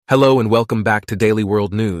Hello and welcome back to Daily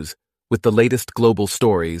World News, with the latest global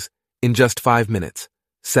stories, in just 5 minutes,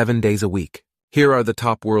 7 days a week. Here are the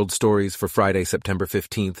top world stories for Friday, September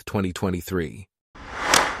 15th, 2023.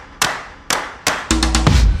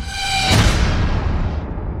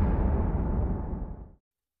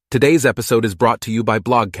 Today's episode is brought to you by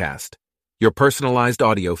Blogcast, your personalized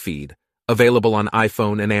audio feed, available on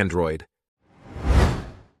iPhone and Android.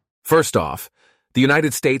 First off, the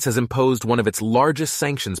United States has imposed one of its largest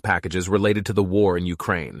sanctions packages related to the war in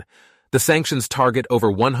Ukraine. The sanctions target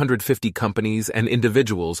over 150 companies and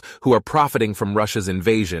individuals who are profiting from Russia's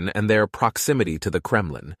invasion and their proximity to the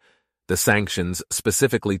Kremlin. The sanctions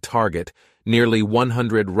specifically target nearly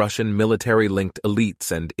 100 Russian military-linked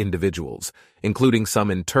elites and individuals, including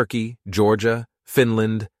some in Turkey, Georgia,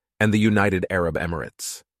 Finland, and the United Arab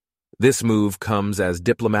Emirates. This move comes as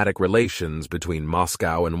diplomatic relations between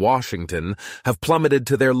Moscow and Washington have plummeted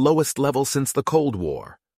to their lowest level since the Cold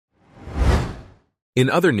War. In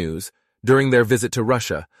other news, during their visit to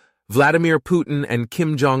Russia, Vladimir Putin and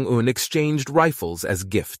Kim Jong-un exchanged rifles as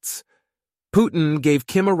gifts. Putin gave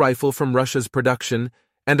Kim a rifle from Russia's production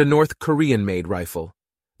and a North Korean-made rifle.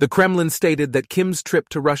 The Kremlin stated that Kim's trip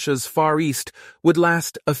to Russia's Far East would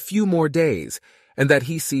last a few more days, and that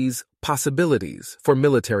he sees possibilities for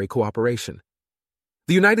military cooperation.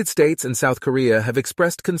 The United States and South Korea have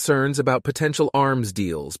expressed concerns about potential arms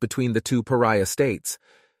deals between the two pariah states.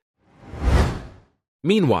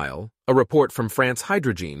 Meanwhile, a report from France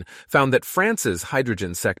Hydrogen found that France's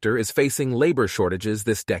hydrogen sector is facing labor shortages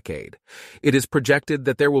this decade. It is projected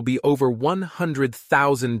that there will be over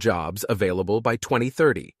 100,000 jobs available by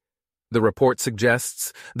 2030. The report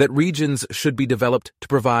suggests that regions should be developed to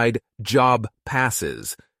provide job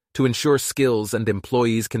passes to ensure skills and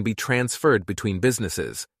employees can be transferred between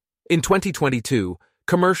businesses. In 2022,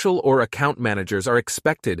 commercial or account managers are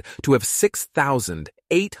expected to have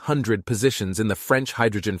 6,800 positions in the French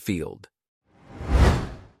hydrogen field.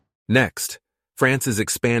 Next, France is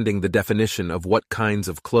expanding the definition of what kinds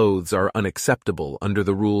of clothes are unacceptable under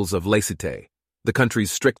the rules of laïcité, the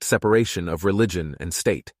country's strict separation of religion and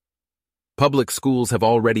state. Public schools have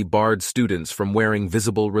already barred students from wearing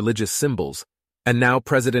visible religious symbols, and now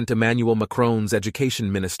President Emmanuel Macron's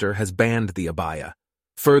education minister has banned the abaya,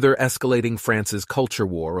 further escalating France's culture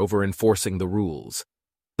war over enforcing the rules.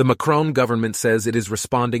 The Macron government says it is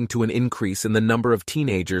responding to an increase in the number of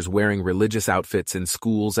teenagers wearing religious outfits in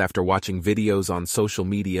schools after watching videos on social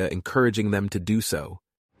media encouraging them to do so.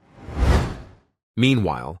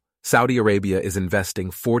 Meanwhile, Saudi Arabia is investing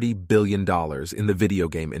 $40 billion in the video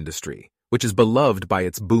game industry, which is beloved by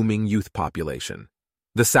its booming youth population.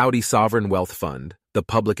 The Saudi Sovereign Wealth Fund, the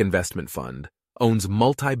Public Investment Fund, owns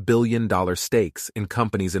multi-billion-dollar stakes in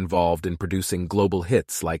companies involved in producing global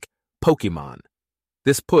hits like Pokémon.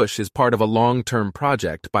 This push is part of a long-term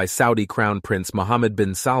project by Saudi Crown Prince Mohammed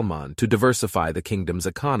bin Salman to diversify the kingdom's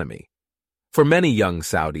economy. For many young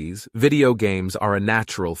Saudis, video games are a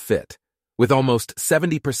natural fit, with almost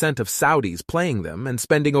 70% of Saudis playing them and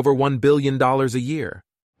spending over $1 billion a year.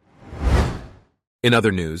 In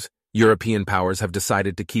other news, European powers have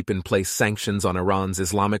decided to keep in place sanctions on Iran's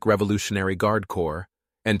Islamic Revolutionary Guard Corps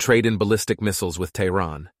and trade in ballistic missiles with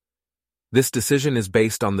Tehran. This decision is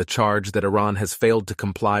based on the charge that Iran has failed to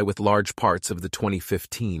comply with large parts of the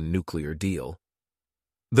 2015 nuclear deal.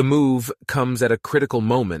 The move comes at a critical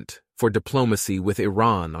moment for diplomacy with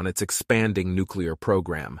Iran on its expanding nuclear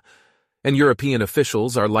program, and European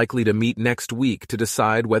officials are likely to meet next week to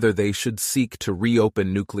decide whether they should seek to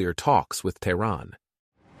reopen nuclear talks with Tehran.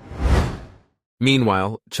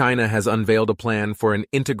 Meanwhile, China has unveiled a plan for an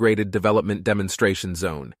integrated development demonstration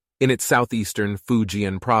zone in its southeastern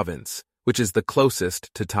Fujian province, which is the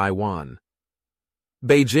closest to Taiwan.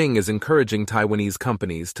 Beijing is encouraging Taiwanese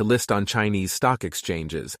companies to list on Chinese stock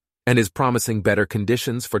exchanges and is promising better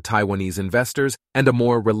conditions for Taiwanese investors and a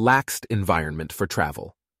more relaxed environment for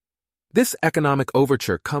travel. This economic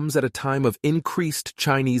overture comes at a time of increased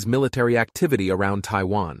Chinese military activity around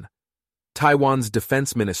Taiwan. Taiwan's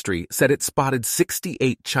defense ministry said it spotted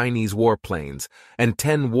 68 Chinese warplanes and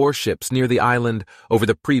 10 warships near the island over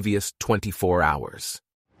the previous 24 hours.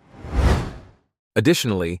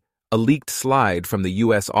 Additionally, a leaked slide from the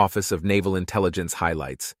U.S. Office of Naval Intelligence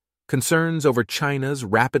highlights concerns over China's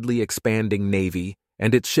rapidly expanding navy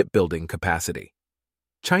and its shipbuilding capacity.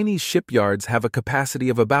 Chinese shipyards have a capacity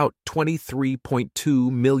of about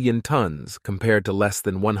 23.2 million tons compared to less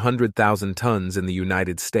than 100,000 tons in the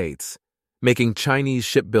United States, making Chinese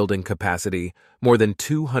shipbuilding capacity more than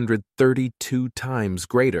 232 times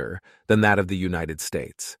greater than that of the United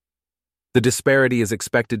States. The disparity is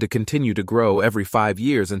expected to continue to grow every 5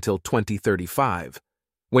 years until 2035,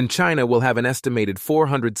 when China will have an estimated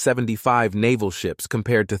 475 naval ships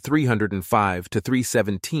compared to 305 to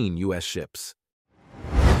 317 U.S. ships.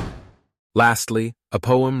 Lastly, a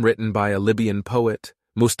poem written by a Libyan poet,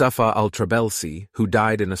 Mustafa al-Trabelsi, who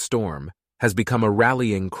died in a storm, has become a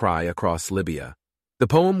rallying cry across Libya. The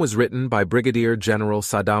poem was written by Brigadier General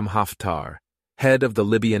Saddam Haftar, head of the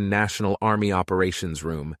Libyan National Army Operations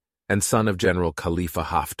Room and son of General Khalifa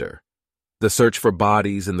Haftar. The search for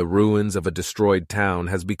bodies in the ruins of a destroyed town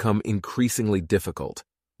has become increasingly difficult,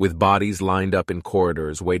 with bodies lined up in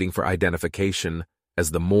corridors waiting for identification as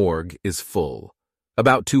the morgue is full.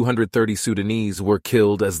 About 230 Sudanese were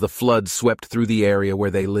killed as the flood swept through the area where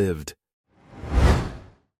they lived.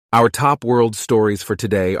 Our top world stories for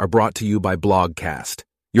today are brought to you by Blogcast,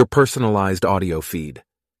 your personalized audio feed.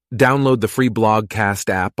 Download the free Blogcast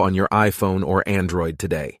app on your iPhone or Android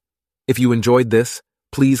today. If you enjoyed this,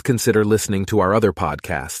 please consider listening to our other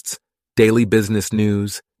podcasts: Daily Business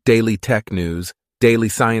News, Daily Tech News, Daily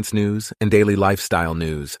Science News, and Daily Lifestyle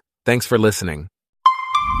News. Thanks for listening.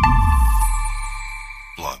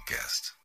 Blogcast.